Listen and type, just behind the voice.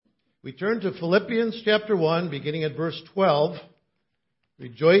We turn to Philippians chapter 1, beginning at verse 12,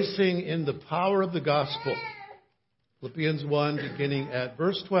 rejoicing in the power of the gospel. Philippians 1, beginning at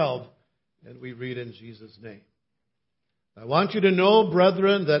verse 12, and we read in Jesus' name. I want you to know,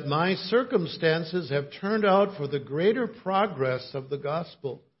 brethren, that my circumstances have turned out for the greater progress of the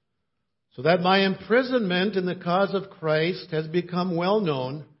gospel, so that my imprisonment in the cause of Christ has become well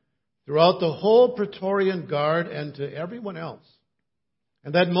known throughout the whole Praetorian Guard and to everyone else.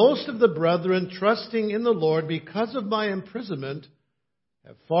 And that most of the brethren, trusting in the Lord because of my imprisonment,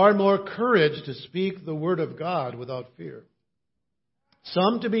 have far more courage to speak the word of God without fear.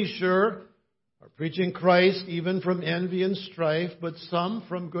 Some, to be sure, are preaching Christ even from envy and strife, but some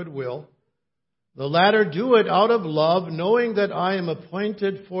from goodwill. The latter do it out of love, knowing that I am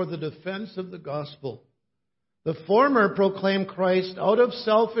appointed for the defense of the gospel. The former proclaim Christ out of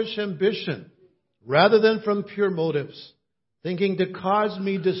selfish ambition, rather than from pure motives, thinking to cause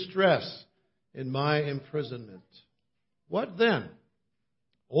me distress in my imprisonment. What then?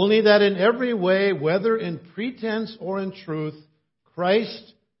 Only that in every way, whether in pretense or in truth,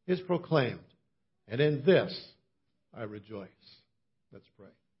 Christ is proclaimed. And in this I rejoice. Let's pray.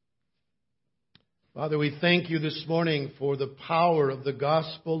 Father, we thank you this morning for the power of the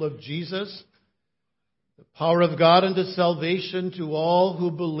gospel of Jesus, the power of God unto salvation to all who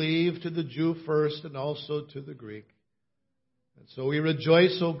believe, to the Jew first and also to the Greek. And so we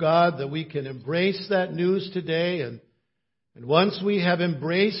rejoice, O God, that we can embrace that news today. And once we have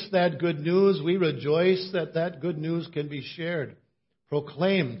embraced that good news, we rejoice that that good news can be shared,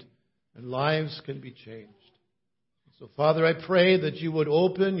 proclaimed, and lives can be changed. So, Father, I pray that you would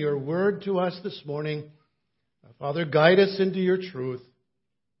open your word to us this morning. Father, guide us into your truth.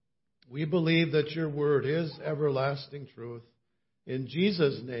 We believe that your word is everlasting truth. In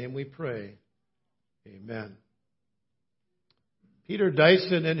Jesus' name we pray. Amen. Peter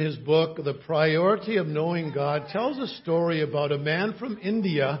Dyson, in his book, The Priority of Knowing God, tells a story about a man from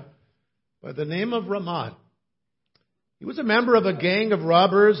India by the name of Ramad. He was a member of a gang of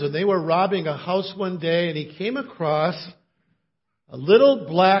robbers, and they were robbing a house one day, and he came across a little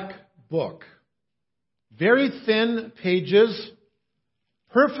black book. Very thin pages,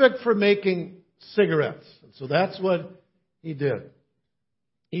 perfect for making cigarettes. And so that's what he did.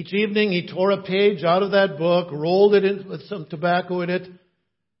 Each evening he tore a page out of that book, rolled it in with some tobacco in it,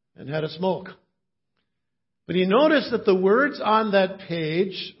 and had a smoke. But he noticed that the words on that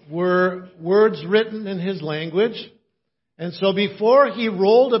page were words written in his language. And so before he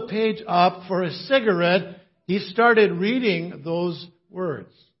rolled a page up for a cigarette, he started reading those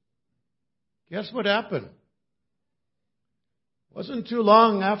words. Guess what happened? It wasn't too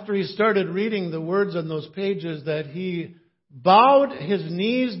long after he started reading the words on those pages that he bowed his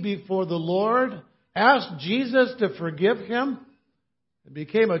knees before the Lord, asked Jesus to forgive him, and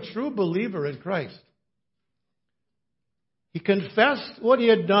became a true believer in Christ. He confessed what he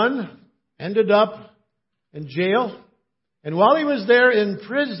had done, ended up in jail, and while he was there in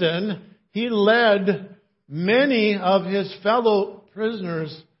prison, he led many of his fellow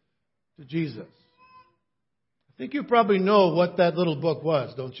prisoners to Jesus. I think you probably know what that little book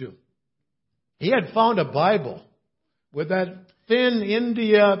was, don't you? He had found a Bible with that thin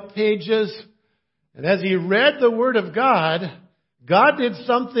India pages. And as he read the Word of God, God did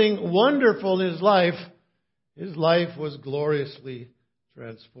something wonderful in his life. His life was gloriously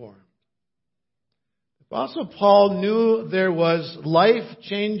transformed. Apostle Paul knew there was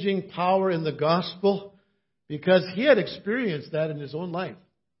life-changing power in the gospel because he had experienced that in his own life.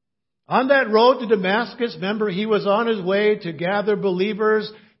 On that road to Damascus, remember, he was on his way to gather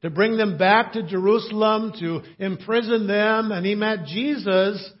believers, to bring them back to Jerusalem, to imprison them, and he met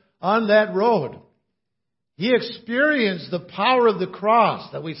Jesus on that road. He experienced the power of the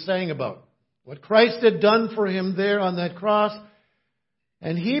cross that we sang about, what Christ had done for him there on that cross,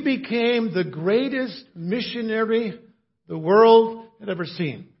 and he became the greatest missionary the world had ever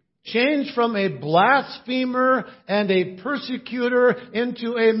seen. Changed from a blasphemer and a persecutor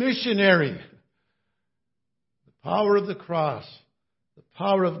into a missionary. The power of the cross, the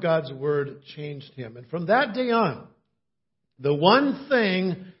power of God's Word changed him. And from that day on, the one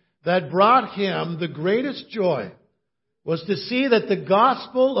thing that brought him the greatest joy was to see that the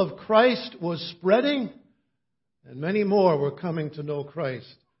gospel of Christ was spreading and many more were coming to know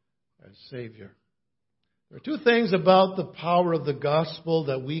Christ as Savior. There are two things about the power of the gospel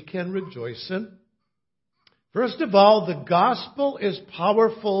that we can rejoice in. First of all, the gospel is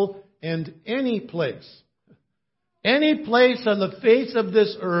powerful in any place. Any place on the face of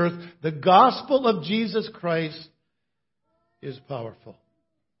this earth, the gospel of Jesus Christ is powerful.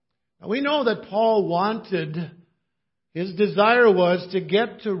 Now we know that Paul wanted His desire was to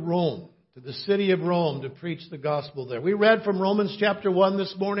get to Rome, to the city of Rome, to preach the gospel there. We read from Romans chapter 1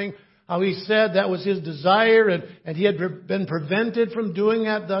 this morning how he said that was his desire and he had been prevented from doing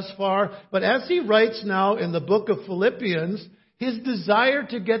that thus far. But as he writes now in the book of Philippians, his desire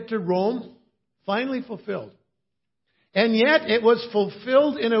to get to Rome finally fulfilled. And yet it was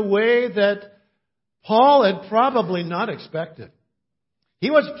fulfilled in a way that Paul had probably not expected. He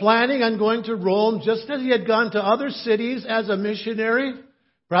was planning on going to Rome just as he had gone to other cities as a missionary,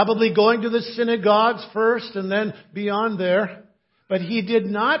 probably going to the synagogues first and then beyond there. But he did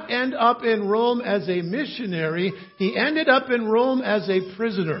not end up in Rome as a missionary. He ended up in Rome as a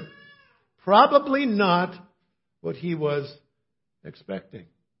prisoner. Probably not what he was expecting.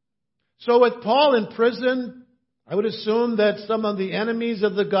 So with Paul in prison, I would assume that some of the enemies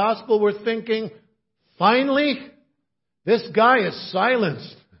of the gospel were thinking, finally, this guy is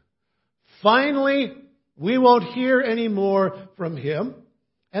silenced. Finally, we won't hear any more from him.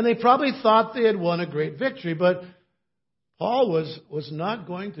 And they probably thought they had won a great victory, but Paul was not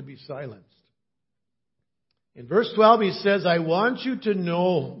going to be silenced. In verse 12 he says, I want you to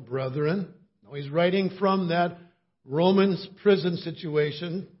know, brethren. Now he's writing from that Romans prison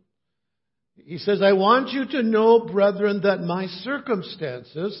situation. He says, I want you to know, brethren, that my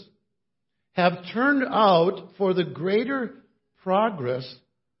circumstances have turned out for the greater progress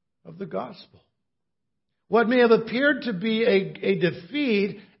of the gospel. What may have appeared to be a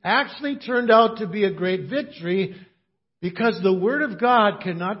defeat actually turned out to be a great victory because the Word of God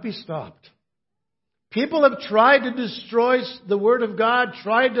cannot be stopped. People have tried to destroy the Word of God,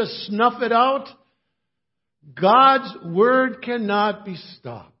 tried to snuff it out. God's Word cannot be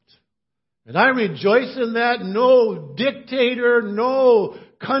stopped. And I rejoice in that. No dictator, no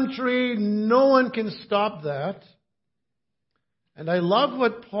country, no one can stop that. And I love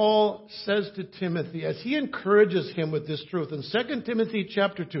what Paul says to Timothy as he encourages him with this truth. In 2 Timothy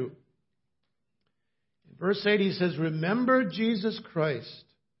chapter 2, in verse 8 he says, remember Jesus Christ,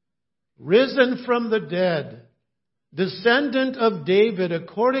 risen from the dead, descendant of David,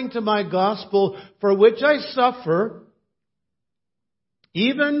 according to my gospel, for which I suffer,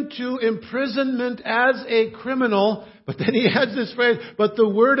 even to imprisonment as a criminal. But then he adds this phrase, but the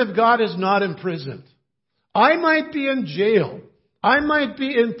Word of God is not imprisoned. I might be in jail. I might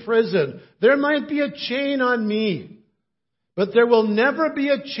be in prison. There might be a chain on me. But there will never be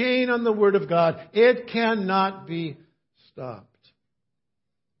a chain on the Word of God. It cannot be stopped.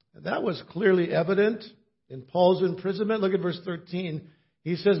 And that was clearly evident in Paul's imprisonment. Look at verse 13.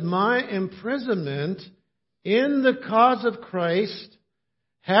 He says, my imprisonment in the cause of Christ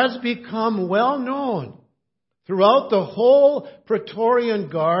has become well known throughout the whole Praetorian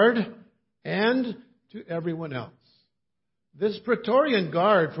Guard and to everyone else. This Praetorian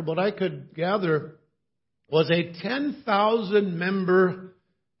Guard, from what I could gather, was a 10,000-member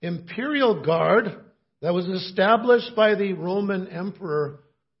imperial guard that was established by the Roman Emperor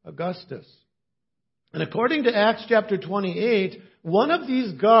Augustus. And according to Acts chapter 28, one of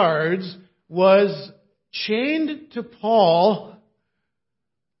these guards was chained to Paul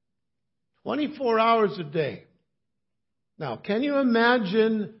 24 hours a day. Now, can you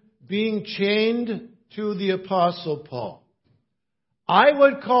imagine being chained to the Apostle Paul? I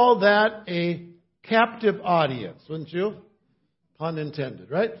would call that a captive audience, wouldn't you? Pun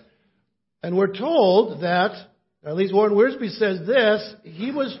intended, right? And we're told that, at least Warren Wiersbe says this,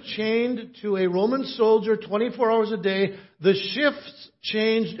 he was chained to a Roman soldier 24 hours a day. The shifts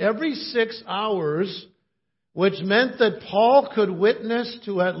changed every 6 hours, which meant that Paul could witness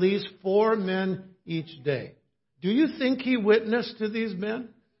to at least 4 men each day. Do you think he witnessed to these men?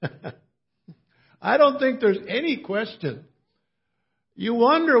 I don't think there's any question. You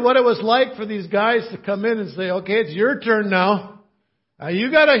wonder what it was like for these guys to come in and say, okay, it's your turn now. You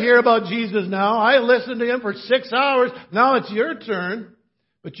got to hear about Jesus now. I listened to him for 6 hours. Now it's your turn.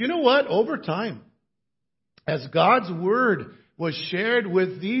 But you know what? Over time, as God's Word was shared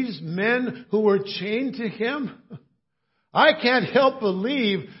with these men who were chained to him, I can't help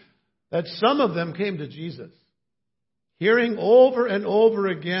believe that some of them came to Jesus, hearing over and over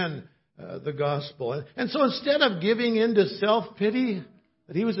again the gospel. And so instead of giving in to self-pity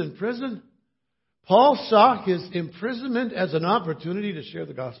that he was in prison, Paul saw his imprisonment as an opportunity to share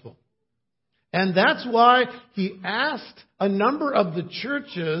the gospel. And that's why he asked a number of the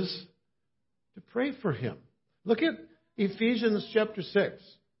churches to pray for him. Look at Ephesians chapter 6.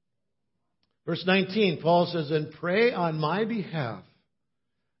 Verse 19, Paul says, and pray on my behalf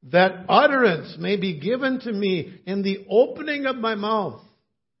that utterance may be given to me in the opening of my mouth,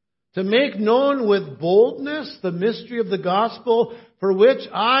 to make known with boldness the mystery of the gospel, for which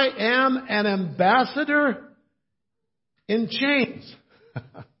I am an ambassador in chains.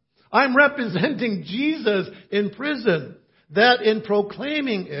 I'm representing Jesus in prison, that in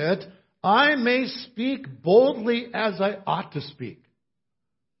proclaiming it, I may speak boldly as I ought to speak.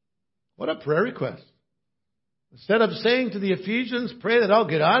 What a prayer request. Instead of saying to the Ephesians, pray that I'll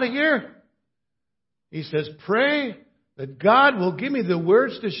get out of here, he says, pray that God will give me the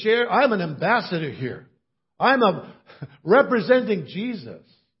words to share. I'm an ambassador here. I'm representing Jesus.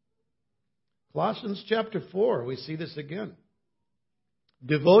 Colossians chapter 4, we see this again.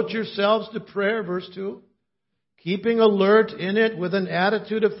 Devote yourselves to prayer, verse 2. Keeping alert in it with an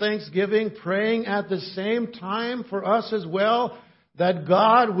attitude of thanksgiving, praying at the same time for us as well, that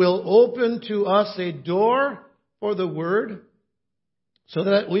God will open to us a door for the word, so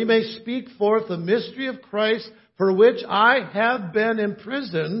that we may speak forth the mystery of Christ, for which I have been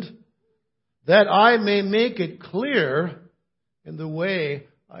imprisoned, that I may make it clear in the way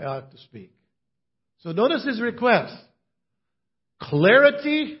I ought to speak. So notice his request.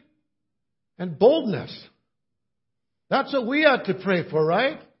 Clarity and boldness. That's what we ought to pray for,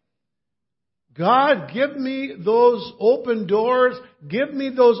 right? God, give me those open doors. Give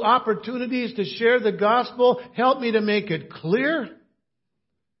me those opportunities to share the gospel. Help me to make it clear.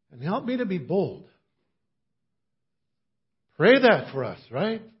 And help me to be bold. Pray that for us,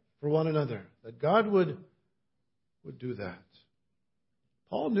 right? For one another. That God would do that.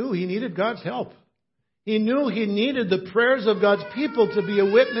 Paul knew he needed God's help. He knew he needed the prayers of God's people to be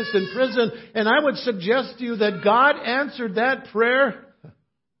a witness in prison. And I would suggest to you that God answered that prayer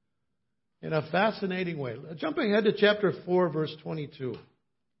in a fascinating way. Jumping ahead to chapter 4, verse 22.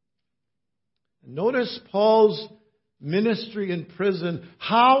 Notice Paul's ministry in prison,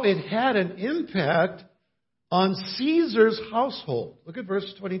 how it had an impact on Caesar's household. Look at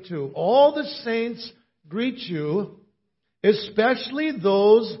verse 22. All the saints greet you, especially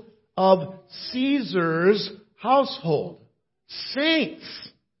those of Caesar's household. Saints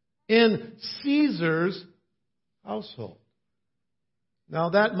in Caesar's household. Now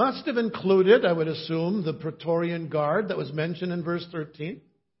that must have included, I would assume, the Praetorian Guard that was mentioned in verse 13.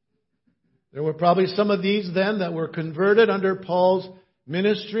 There were probably some of these then that were converted under Paul's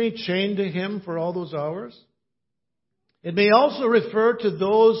ministry, chained to him for all those hours. It may also refer to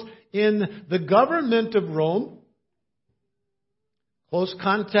those in the government of Rome, close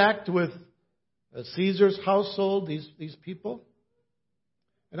contact with Caesar's household, these people.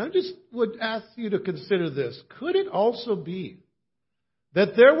 And I just would ask you to consider this. Could it also be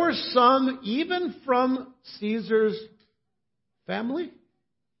that there were some even from Caesar's family?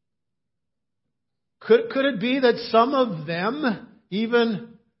 Could it be that some of them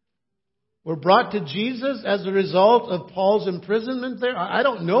even were brought to Jesus as a result of Paul's imprisonment there? I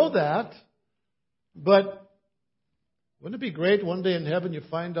don't know that. But wouldn't it be great one day in heaven you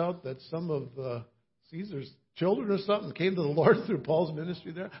find out that some of Caesar's children or something came to the Lord through Paul's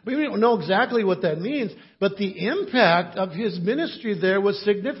ministry there? We don't know exactly what that means, but the impact of his ministry there was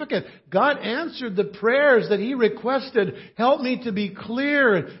significant. God answered the prayers that he requested. Help me to be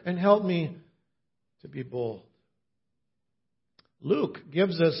clear and help me to be bold. Luke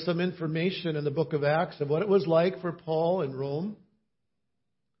gives us some information in the book of Acts of what it was like for Paul in Rome.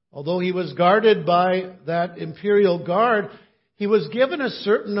 Although he was guarded by that imperial guard, he was given a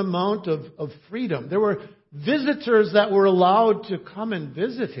certain amount of freedom. There were visitors that were allowed to come and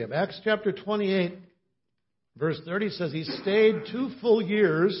visit him. Acts chapter 28, verse 30 says he stayed 2 full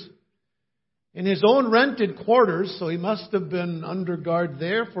years in his own rented quarters, so he must have been under guard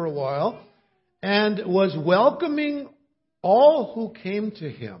there for a while, and was welcoming all who came to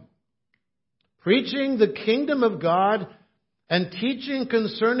him, preaching the kingdom of God and teaching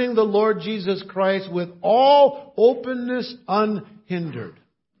concerning the Lord Jesus Christ with all openness unhindered.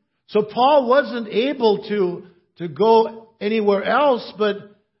 So Paul wasn't able to go anywhere else,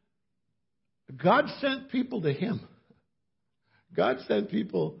 but God sent people to him. God sent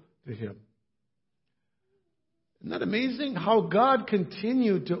people to him. Isn't that amazing how God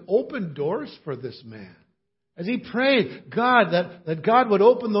continued to open doors for this man? As he prayed, God, that God would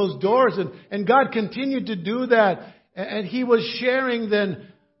open those doors, and God continued to do that. And he was sharing then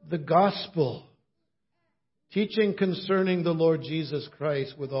the gospel, teaching concerning the Lord Jesus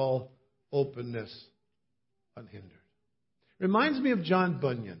Christ with all openness unhindered. Reminds me of John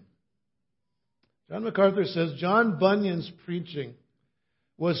Bunyan. John MacArthur says John Bunyan's preaching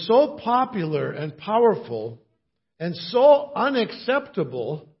was so popular and powerful and so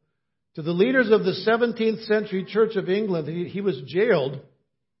unacceptable to the leaders of the 17th century Church of England that he was jailed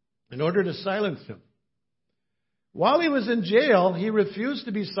in order to silence him. While he was in jail, he refused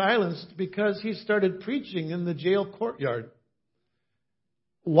to be silenced because he started preaching in the jail courtyard.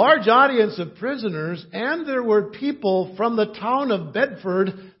 large audience of prisoners, and there were people from the town of Bedford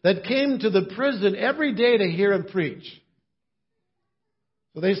that came to the prison every day to hear him preach.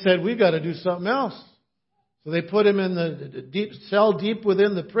 So they said, we've got to do something else. So they put him in the cell deep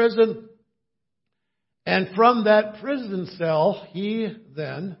within the prison. And from that prison cell, he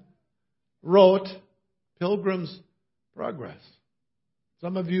then wrote Pilgrim's Progress.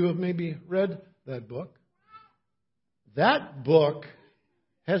 Some of you have maybe read that book. That book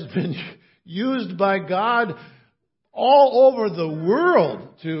has been used by God all over the world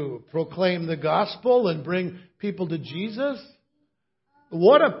to proclaim the gospel and bring people to Jesus.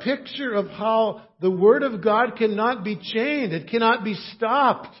 What a picture of how the Word of God cannot be chained. It cannot be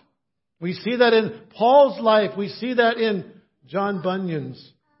stopped. We see that in Paul's life. We see that in John Bunyan's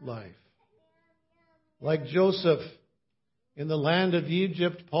life. Like Joseph in the land of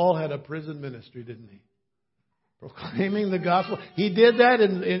Egypt, Paul had a prison ministry, didn't he? Proclaiming the gospel. He did that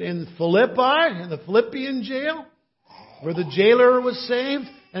in Philippi, in the Philippian jail, where the jailer was saved.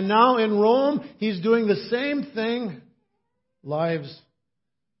 And now in Rome, he's doing the same thing. Lives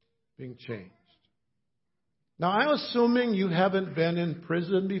being changed. Now, I'm assuming you haven't been in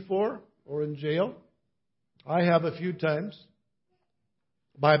prison before or in jail. I have a few times.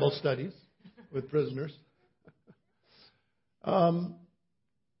 Bible studies with prisoners.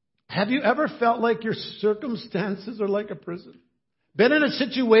 Have you ever felt like your circumstances are like a prison? Been in a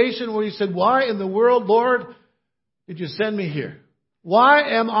situation where you said, why in the world, Lord, did you send me here?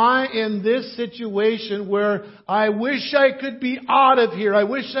 Why am I in this situation where I wish I could be out of here? I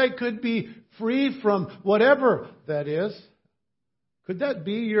wish I could be free from whatever that is. Could that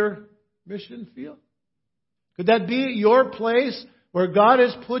be your mission field? Could that be your place where God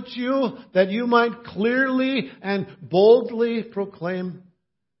has put you that you might clearly and boldly proclaim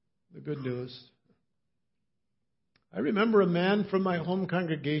the good news? I remember a man from my home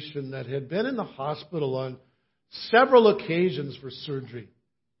congregation that had been in the hospital on several occasions for surgery.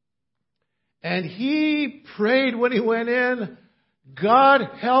 And he prayed when he went in, God,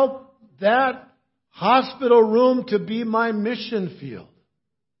 help that hospital room to be my mission field.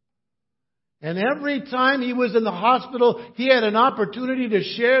 And every time he was in the hospital, he had an opportunity to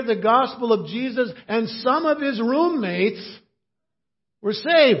share the gospel of Jesus, and some of his roommates were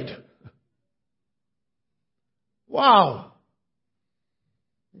saved. Wow.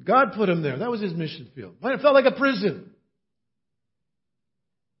 God put him there. That was his mission field. Might have felt like a prison.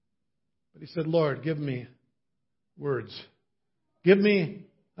 But he said, Lord, give me words. Give me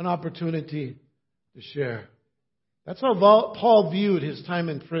an opportunity to share. That's how Paul viewed his time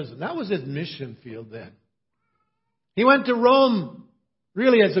in prison. That was his mission field then. He went to Rome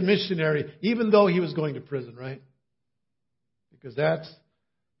really as a missionary, even though he was going to prison, right? Because that's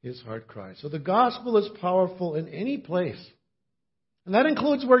his heart cry. So the gospel is powerful in any place. And that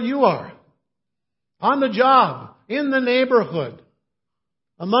includes where you are. On the job, in the neighborhood,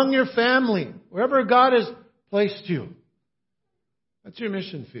 among your family, wherever God has placed you. That's your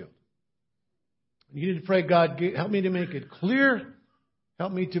mission field. You need to pray, God, help me to make it clear.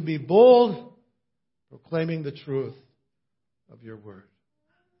 Help me to be bold, proclaiming the truth of your word.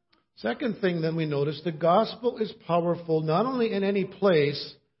 Second thing then we notice, the gospel is powerful not only in any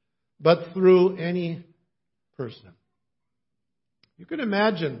place, but through any person. You can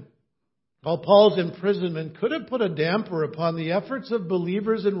imagine how Paul's imprisonment could have put a damper upon the efforts of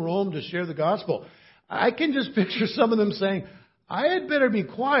believers in Rome to share the gospel. I can just picture some of them saying, I had better be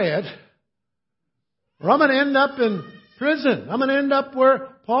quiet, or I'm going to end up in prison. I'm going to end up where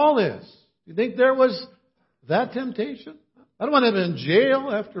Paul is. You think there was that temptation? I don't want to be in jail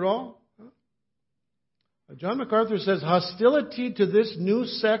after all. John MacArthur says, hostility to this new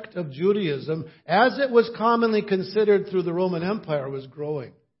sect of Judaism, as it was commonly considered through the Roman Empire, was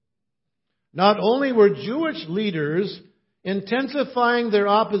growing. Not only were Jewish leaders intensifying their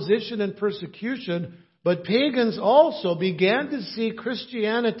opposition and persecution, but pagans also began to see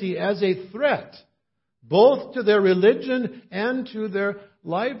Christianity as a threat, both to their religion and to their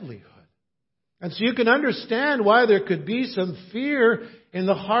livelihood. And so you can understand why there could be some fear in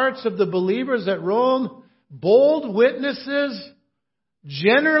the hearts of the believers at Rome. Bold witnesses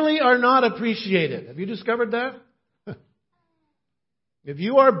generally are not appreciated. Have you discovered that? If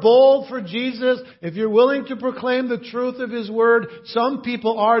you are bold for Jesus, if you're willing to proclaim the truth of His Word, some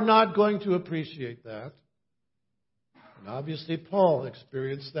people are not going to appreciate that. And obviously Paul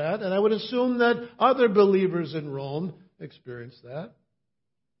experienced that, and I would assume that other believers in Rome experienced that.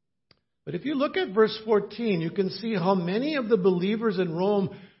 But if you look at verse 14, you can see how many of the believers in Rome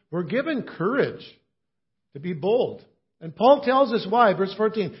were given courage to be bold. And Paul tells us why. Verse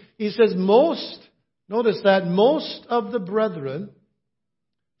 14, he says, most of the brethren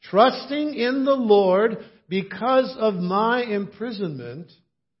trusting in the Lord because of my imprisonment,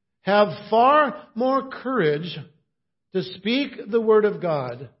 have far more courage to speak the word of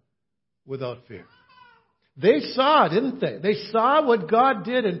God without fear. They saw, didn't they? They saw what God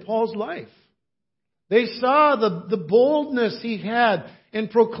did in Paul's life. They saw the boldness he had in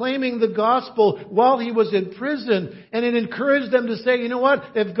proclaiming the gospel while he was in prison. And it encouraged them to say, you know what?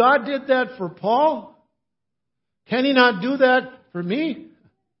 If God did that for Paul, can He not do that for me?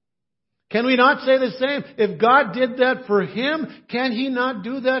 Can we not say the same? If God did that for him, can He not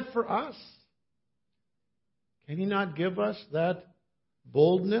do that for us? Can He not give us that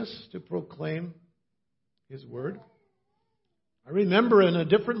boldness to proclaim His word? I remember in a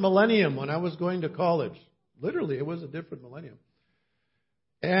different millennium when I was going to college. Literally, it was a different millennium.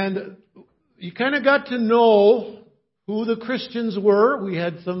 And you kind of got to know who the Christians were. We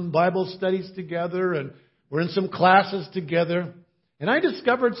had some Bible studies together and we're in some classes together. And I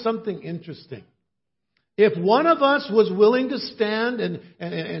discovered something interesting. If one of us was willing to stand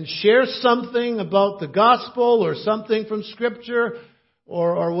and share something about the gospel or something from Scripture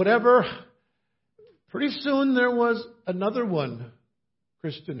or whatever, pretty soon there was another one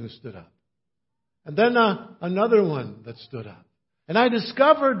Christian who stood up. And then another one that stood up. And I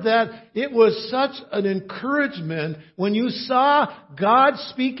discovered that it was such an encouragement when you saw God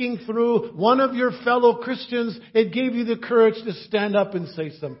speaking through one of your fellow Christians, it gave you the courage to stand up and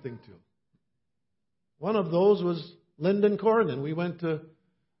say something to him. One of those was Lyndon Corrigan. We went to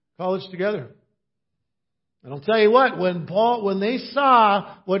college together. And I'll tell you what, when they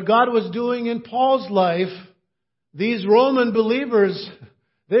saw what God was doing in Paul's life, these Roman believers,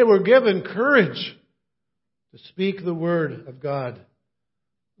 they were given courage to speak the word of God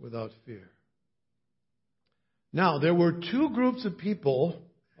without fear. Now, there were two groups of people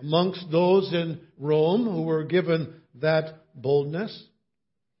amongst those in Rome who were given that boldness.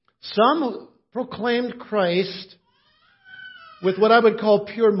 Some proclaimed Christ with what I would call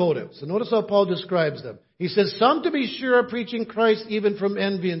pure motives. And notice how Paul describes them. He says, some to be sure are preaching Christ even from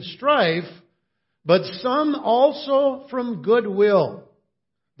envy and strife, but some also from goodwill.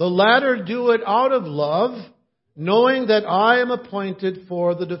 The latter do it out of love, knowing that I am appointed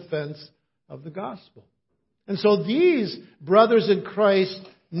for the defense of the gospel. And so these brothers in Christ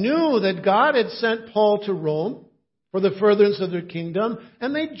knew that God had sent Paul to Rome for the furtherance of their kingdom,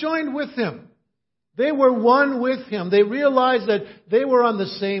 and they joined with him. They were one with him. They realized that they were on the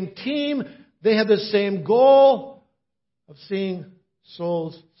same team. They had the same goal of seeing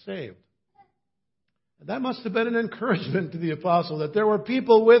souls saved. And that must have been an encouragement to the apostle, that there were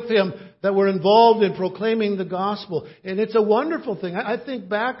people with him that were involved in proclaiming the gospel. And it's a wonderful thing. I think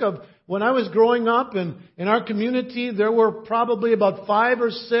back of when I was growing up, and in our community, there were probably about 5 or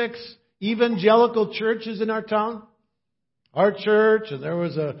 6 evangelical churches in our town. Our church, and there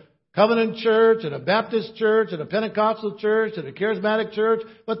was a Covenant church, and a Baptist church, and a Pentecostal church, and a Charismatic church.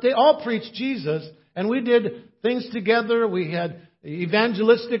 But they all preached Jesus, and we did things together. We had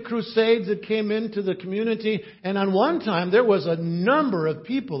evangelistic crusades that came into the community. And on one time, there was a number of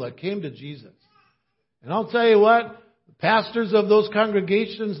people that came to Jesus. And I'll tell you what, the pastors of those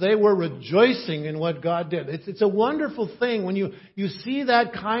congregations, they were rejoicing in what God did. It's a wonderful thing when you see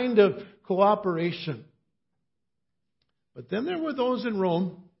that kind of cooperation. But then there were those in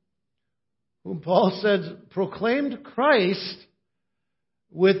Rome whom Paul says proclaimed Christ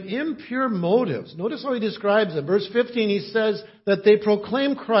with impure motives. Notice how he describes them. Verse 15, he says that they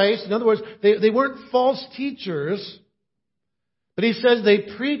proclaim Christ. In other words, they weren't false teachers, but he says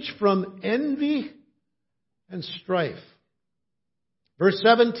they preach from envy and strife. Verse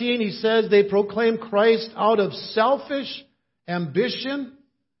 17, he says they proclaim Christ out of selfish ambition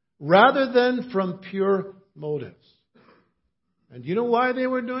rather than from pure motives. And do you know why they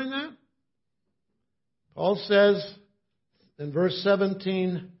were doing that? Paul says in verse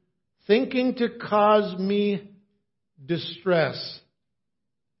 17, thinking to cause me distress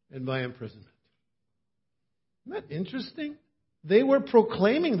in my imprisonment. Isn't that interesting? They were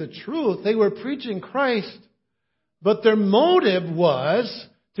proclaiming the truth. They were preaching Christ. But their motive was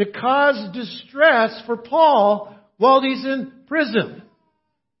to cause distress for Paul while he's in prison.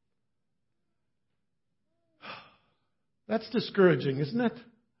 That's discouraging, isn't it?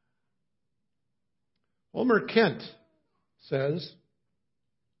 Homer Kent says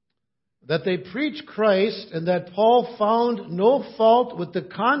that they preach Christ and that Paul found no fault with the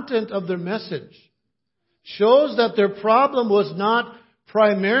content of their message shows that their problem was not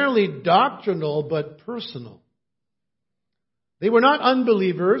primarily doctrinal but personal. They were not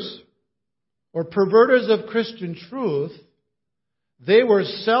unbelievers or perverters of Christian truth. They were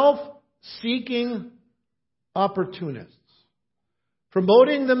self-seeking opportunists.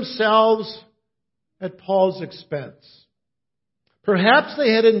 promoting themselves at Paul's expense. Perhaps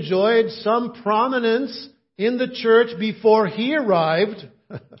they had enjoyed some prominence in the church before he arrived.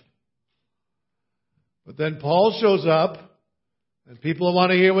 But then Paul shows up, and people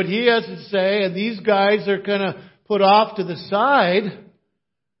want to hear what he has to say, and these guys are kind of put off to the side.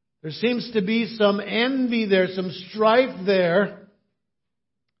 There seems to be some envy there, some strife there.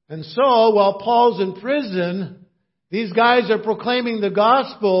 And so, while Paul's in prison, these guys are proclaiming the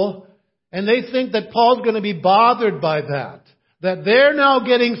gospel, and they think that Paul's going to be bothered by that. That they're now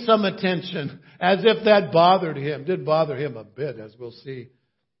getting some attention, as if that bothered him. It did bother him a bit, as we'll see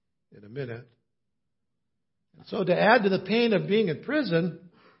in a minute. And so to add to the pain of being in prison,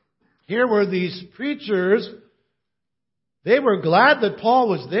 here were these preachers. They were glad that Paul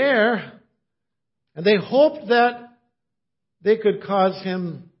was there, and they hoped that they could cause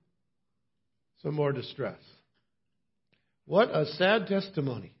him some more distress. What a sad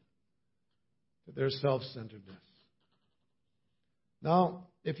testimony to their self-centeredness. Now,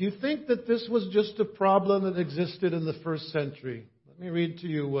 if you think that this was just a problem that existed in the first century, let me read to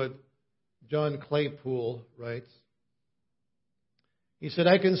you what John Claypool writes. He said,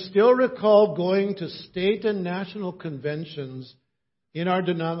 I can still recall going to state and national conventions in our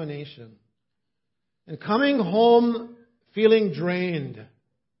denomination and coming home feeling drained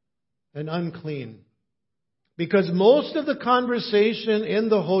and unclean. Because most of the conversation in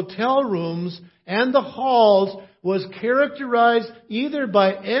the hotel rooms and the halls was characterized either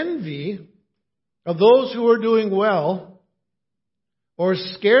by envy of those who were doing well or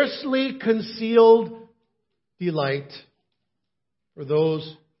scarcely concealed delight for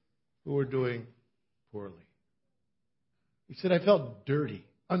those who were doing poorly. He said, I felt dirty,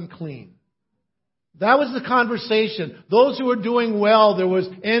 unclean. That was the conversation. Those who were doing well, there was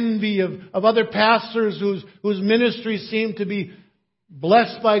envy of other pastors whose ministries seemed to be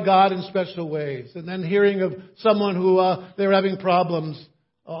blessed by God in special ways. And then hearing of someone who they were having problems,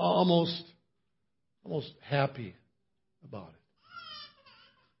 almost happy about it.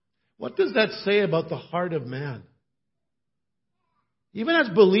 What does that say about the heart of man? Even as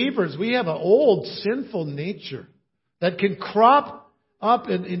believers, we have an old sinful nature that can crop up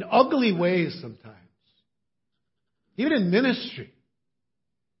in ugly ways sometimes. Even in ministry.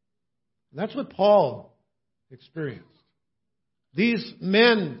 And that's what Paul experienced. These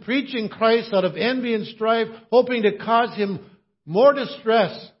men preaching Christ out of envy and strife, hoping to cause him more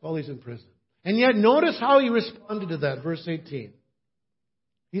distress while he's in prison. And yet notice how he responded to that, verse 18.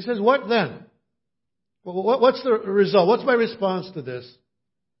 He says, what then? What's the result? What's my response to this?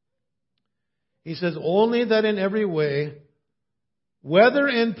 He says, only that in every way, whether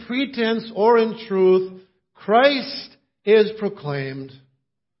in pretense or in truth, Christ is proclaimed,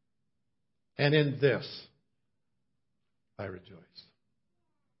 and in this I rejoice.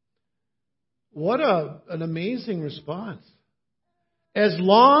 What an amazing response. As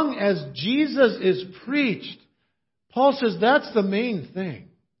long as Jesus is preached, Paul says that's the main thing.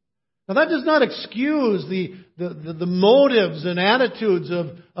 Now that does not excuse the motives and attitudes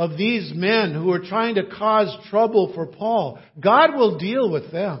of these men who are trying to cause trouble for Paul. God will deal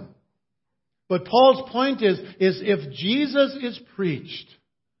with them. But Paul's point is if Jesus is preached,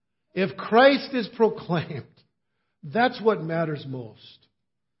 if Christ is proclaimed, that's what matters most.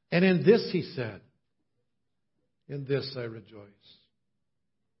 And in this, he said, in this I rejoice.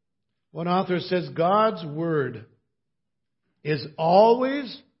 One author says, God's word is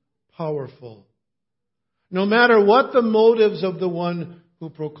always powerful, no matter what the motives of the one who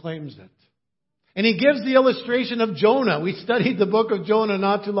proclaims it. And he gives the illustration of Jonah. We studied the book of Jonah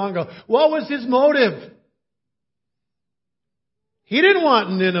not too long ago. What was his motive? He didn't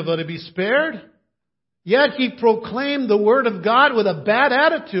want Nineveh to be spared. Yet he proclaimed the word of God with a bad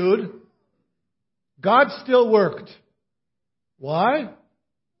attitude. God still worked. Why?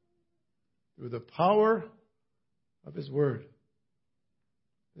 Through the power of his word.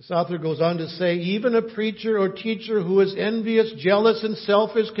 This author goes on to say, even a preacher or teacher who is envious, jealous, and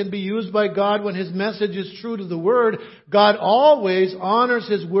selfish can be used by God when his message is true to the word. God always honors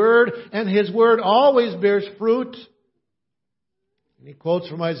his word, and his word always bears fruit. And he quotes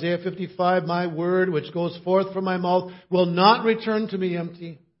from Isaiah 55, my word which goes forth from my mouth will not return to me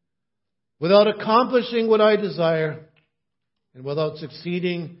empty, without accomplishing what I desire, and without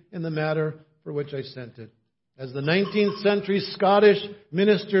succeeding in the matter for which I sent it. As the 19th century Scottish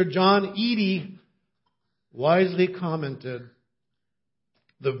minister John Eadie wisely commented,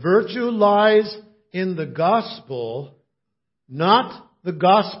 the virtue lies in the gospel, not the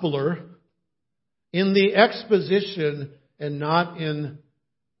gospeler, in the exposition and not in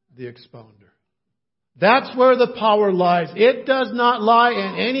the expounder. That's where the power lies. It does not lie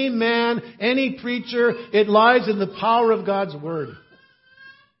in any man, any preacher. It lies in the power of God's Word.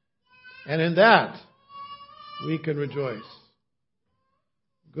 And in that, we can rejoice.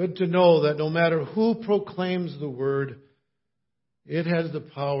 Good to know that no matter who proclaims the Word, it has the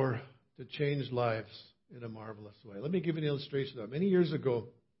power to change lives in a marvelous way. Let me give you an illustration of that. Many years ago,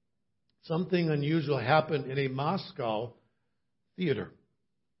 something unusual happened in a Moscow theater.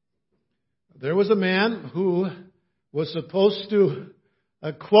 There was a man who was supposed to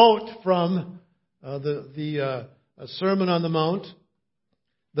quote from the Sermon on the Mount.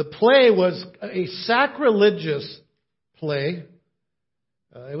 The play was a sacrilegious play.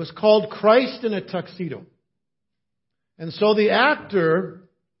 It was called Christ in a Tuxedo. And so the actor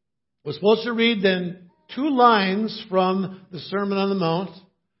was supposed to read then 2 lines from the Sermon on the Mount.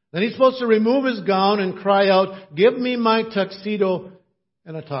 Then he's supposed to remove his gown and cry out, "Give me my tuxedo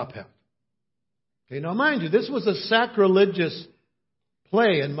and a top hat." Okay, now mind you, this was a sacrilegious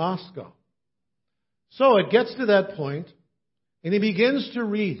play in Moscow. So it gets to that point, and he begins to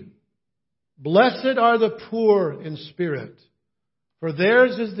read, "Blessed are the poor in spirit, for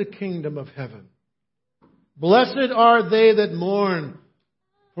theirs is the kingdom of heaven. Blessed are they that mourn,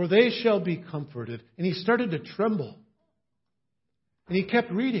 for they shall be comforted." And he started to tremble. And he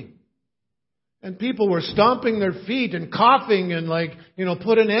kept reading. And people were stomping their feet and coughing and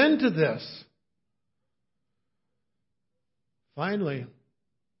put an end to this. Finally,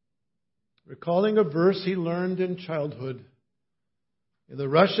 recalling a verse he learned in childhood in the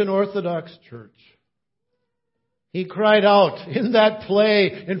Russian Orthodox Church, he cried out in that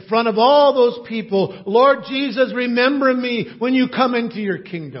play in front of all those people, "Lord Jesus, remember me when you come into your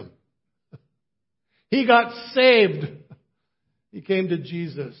kingdom." He got saved. He came to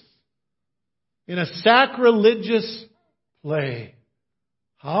Jesus in a sacrilegious play.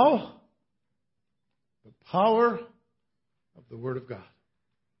 How? The power of the Word of God.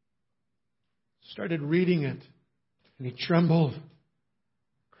 Started reading it, and he trembled,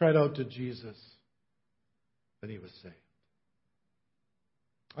 cried out to Jesus, and he was saved.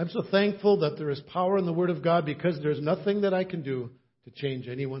 I'm so thankful that there is power in the Word of God, because there's nothing that I can do to change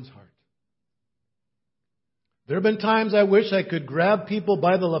anyone's heart. There have been times I wish I could grab people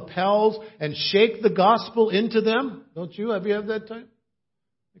by the lapels and shake the gospel into them. Don't you? Have you had that time?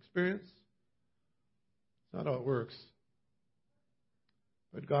 Experience? That's not how it works.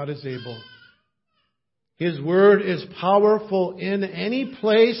 But God is able. His Word is powerful in any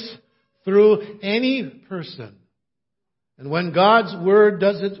place, through any person. And when God's Word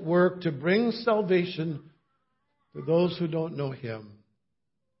does its work to bring salvation to those who don't know Him,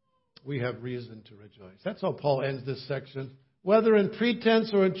 we have reason to rejoice. That's how Paul ends this section. Whether in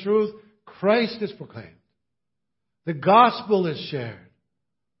pretense or in truth, Christ is proclaimed. The gospel is shared.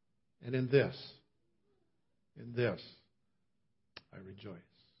 And in this, I rejoice.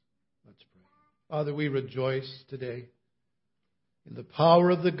 Let's pray. Father, we rejoice today in the power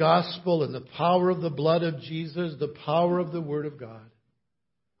of the gospel and the power of the blood of Jesus, the power of the Word of God,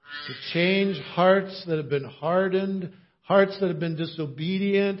 to change hearts that have been hardened, hearts that have been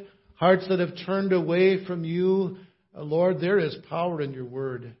disobedient, hearts that have turned away from you. Lord, there is power in your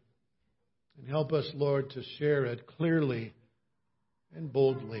Word. And help us, Lord, to share it clearly and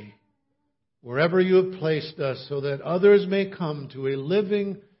boldly wherever you have placed us, so that others may come to a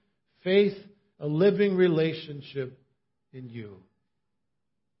living faith, a living relationship in you.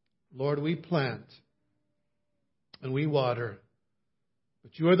 Lord, we plant and we water,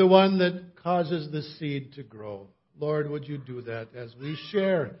 but you are the one that causes the seed to grow. Lord, would you do that as we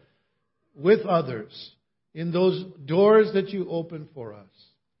share with others in those doors that you open for us,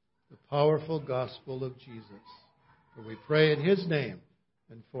 the powerful gospel of Jesus. For we pray in His name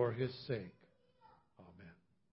and for His sake.